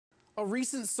A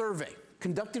recent survey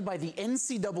conducted by the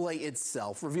NCAA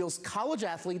itself reveals college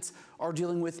athletes are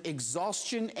dealing with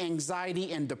exhaustion,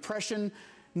 anxiety, and depression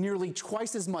nearly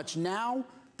twice as much now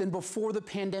than before the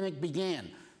pandemic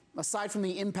began. Aside from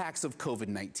the impacts of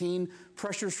COVID-19,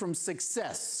 pressures from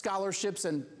success, scholarships,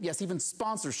 and yes, even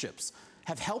sponsorships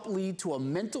have helped lead to a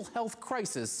mental health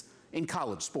crisis in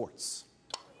college sports.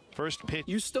 First pitch.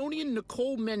 Houstonian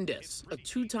Nicole Mendez, a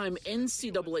two-time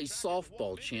NCAA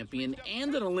softball champion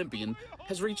and an Olympian,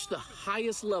 has reached the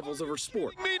highest levels of her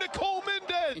sport. Nicole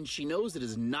Mendez! And she knows it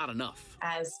is not enough.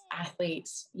 As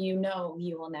athletes, you know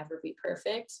you will never be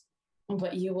perfect,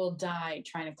 but you will die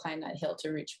trying to climb that hill to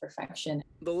reach perfection.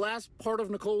 The last part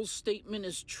of Nicole's statement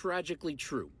is tragically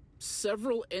true.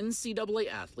 Several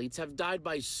NCAA athletes have died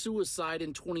by suicide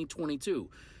in 2022.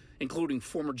 Including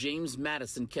former James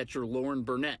Madison catcher Lauren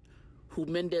Burnett, who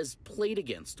Mendez played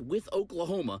against with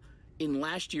Oklahoma in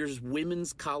last year's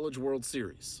Women's College World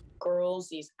Series. Girls,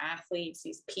 these athletes,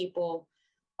 these people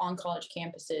on college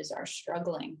campuses are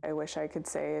struggling. I wish I could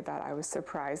say that I was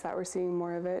surprised that we're seeing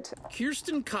more of it.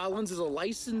 Kirsten Collins is a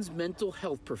licensed mental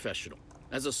health professional.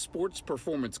 As a sports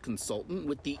performance consultant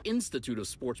with the Institute of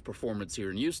Sports Performance here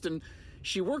in Houston,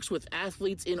 she works with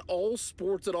athletes in all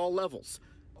sports at all levels,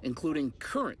 including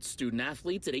current student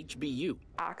athletes at HBU.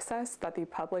 Access that the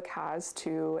public has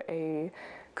to a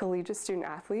collegiate student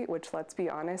athlete, which, let's be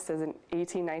honest, is an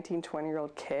 18, 19,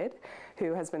 20-year-old kid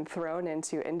who has been thrown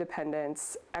into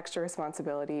independence, extra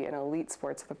responsibility, and elite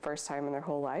sports for the first time in their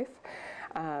whole life,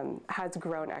 has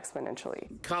grown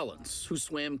exponentially. Collins, who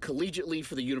swam collegiately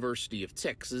for the University of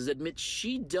Texas, admits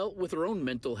she dealt with her own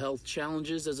mental health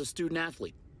challenges as a student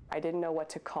athlete. I didn't know what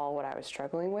to call what I was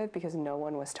struggling with because no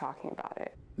one was talking about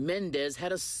it. Mendez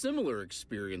had a similar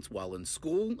experience while in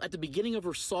school at the beginning of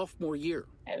her sophomore year.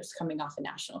 I was coming off a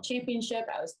national championship.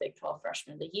 I was Big 12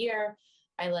 Freshman of the Year.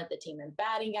 I led the team in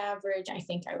batting average. I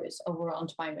think I was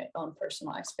overwhelmed by my own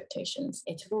personal expectations.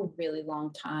 It took a really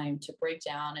long time to break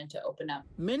down and to open up.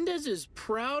 Mendez is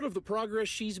proud of the progress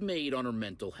she's made on her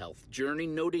mental health journey,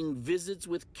 noting visits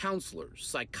with counselors,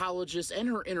 psychologists, and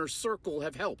her inner circle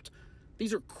have helped.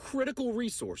 These are critical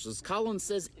resources Collins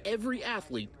says every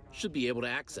athlete should be able to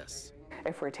access.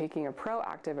 If we're taking a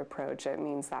proactive approach, it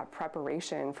means that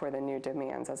preparation for the new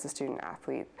demands as a student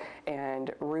athlete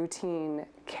and routine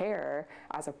care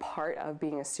as a part of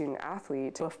being a student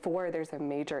athlete before there's a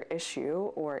major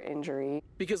issue or injury.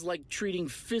 Because like treating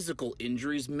physical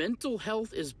injuries, mental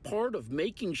health is part of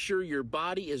making sure your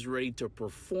body is ready to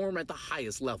perform at the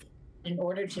highest level. In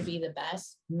order to be the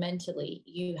best mentally,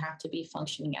 you have to be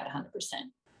functioning at 100%.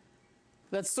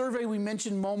 That survey we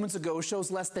mentioned moments ago shows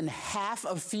less than half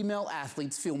of female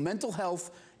athletes feel mental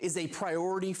health is a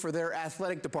priority for their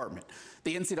athletic department.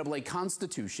 The NCAA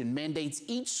Constitution mandates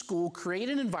each school create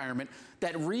an environment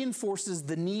that reinforces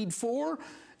the need for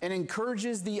and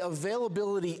encourages the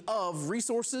availability of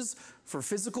resources for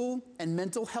physical and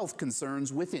mental health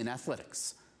concerns within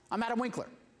athletics. I'm Adam Winkler,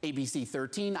 ABC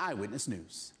 13 Eyewitness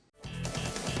News.